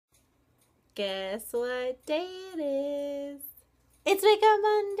Guess what day it is? It's Makeup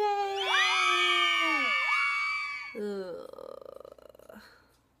Monday! Ugh.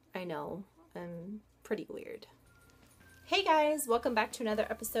 I know, I'm pretty weird. Hey guys, welcome back to another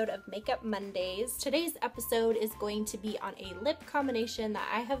episode of Makeup Mondays. Today's episode is going to be on a lip combination that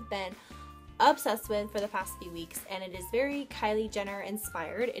I have been obsessed with for the past few weeks, and it is very Kylie Jenner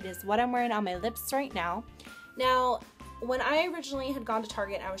inspired. It is what I'm wearing on my lips right now. Now, when I originally had gone to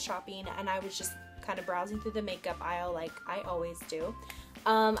Target and I was shopping and I was just kind of browsing through the makeup aisle like I always do,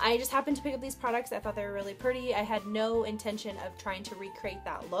 I just happened to pick up these products. I thought they were really pretty. I had no intention of trying to recreate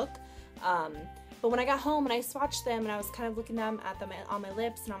that look. But when I got home and I swatched them and I was kind of looking at them on my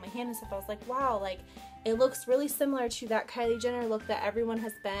lips and on my hand and stuff, I was like, wow, like it looks really similar to that Kylie Jenner look that everyone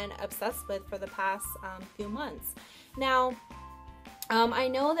has been obsessed with for the past few months. Now, I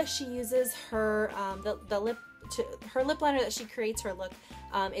know that she uses her her lip liner that she creates her look.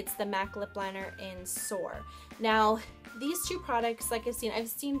 It's the MAC lip liner in Soar. Now, these two products, like I've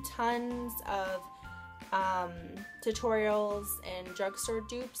seen tons of tutorials and drugstore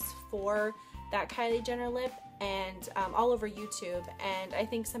dupes for that Kylie Jenner lip, and all over YouTube, and I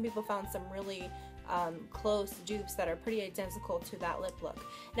think some people found some really close dupes that are pretty identical to that lip look.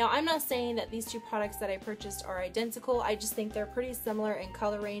 Now, I'm not saying that these two products that I purchased are identical. I just think they're pretty similar in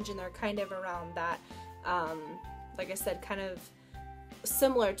color range, and they're kind of around that, like I said, kind of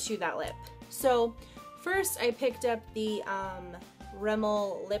similar to that lip. So first I picked up the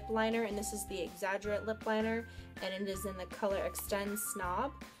Rimmel lip liner, and this is the Exaggerate lip liner, and it is in the color Eastend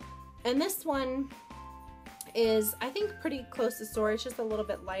Snob. And this one is, I think, pretty close to Soar. It's just a little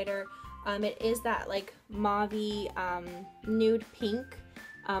bit lighter. It is that like mauve-y nude pink.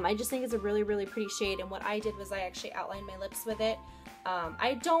 I just think it's a really, really pretty shade, and what I did was I actually outlined my lips with it.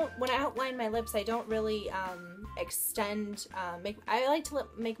 When I outline my lips, I don't really extend, I like to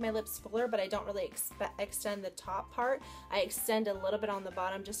make my lips fuller, but I don't really extend the top part. I extend a little bit on the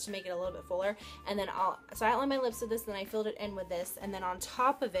bottom just to make it a little bit fuller, and then so I outline my lips with this, and then I filled it in with this, and then on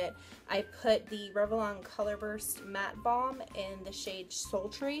top of it, I put the Revlon Color Burst Matte Balm in the shade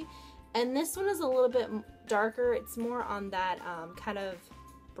Sultry, and this one is a little bit darker. It's more on that kind of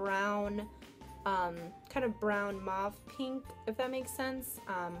brown mauve pink, if that makes sense.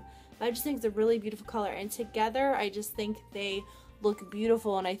 I just think it's a really beautiful color, and together I just think they look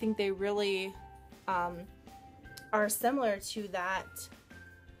beautiful, and I think they really are similar to that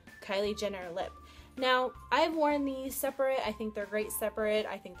Kylie Jenner lip. Now, I've worn these separate. I think they're great separate.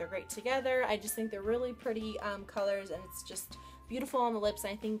 I think they're great together. I just think they're really pretty colors, and it's just beautiful on the lips,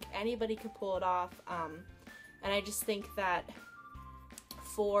 and I think anybody could pull it off. And I just think that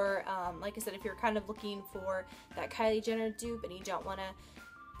for, like I said, if you're kind of looking for that Kylie Jenner dupe and you don't want to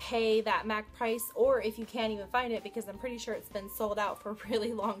pay that MAC price, or if you can't even find it, because I'm pretty sure it's been sold out for a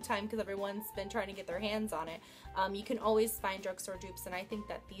really long time because everyone's been trying to get their hands on it, you can always find drugstore dupes, and I think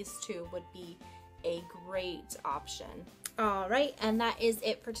that these two would be a great option. Alright, and that is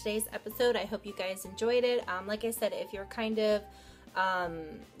it for today's episode. I hope you guys enjoyed it. Like I said, if you're kind of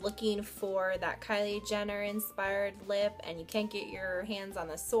looking for that Kylie Jenner inspired lip and you can't get your hands on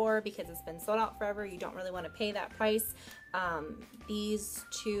the Soar because it's been sold out forever, you don't really want to pay that price, these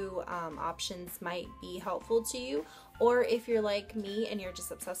two options might be helpful to you. Or if you're like me and you're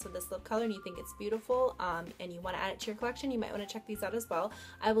just obsessed with this lip color and you think it's beautiful, and you want to add it to your collection, you might want to check these out as well.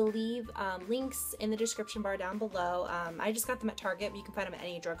 I will leave links in the description bar down below. I just got them at Target, but you can find them at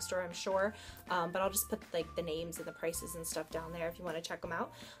any drugstore, I'm sure. But I'll just put like the names and the prices and stuff down there if you want to check them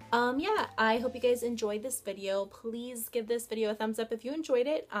out. Yeah, I hope you guys enjoyed this video. Please give this video a thumbs up if you enjoyed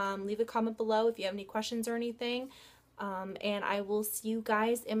it. Leave a comment below if you have any questions or anything. And I will see you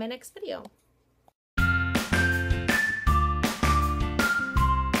guys in my next video.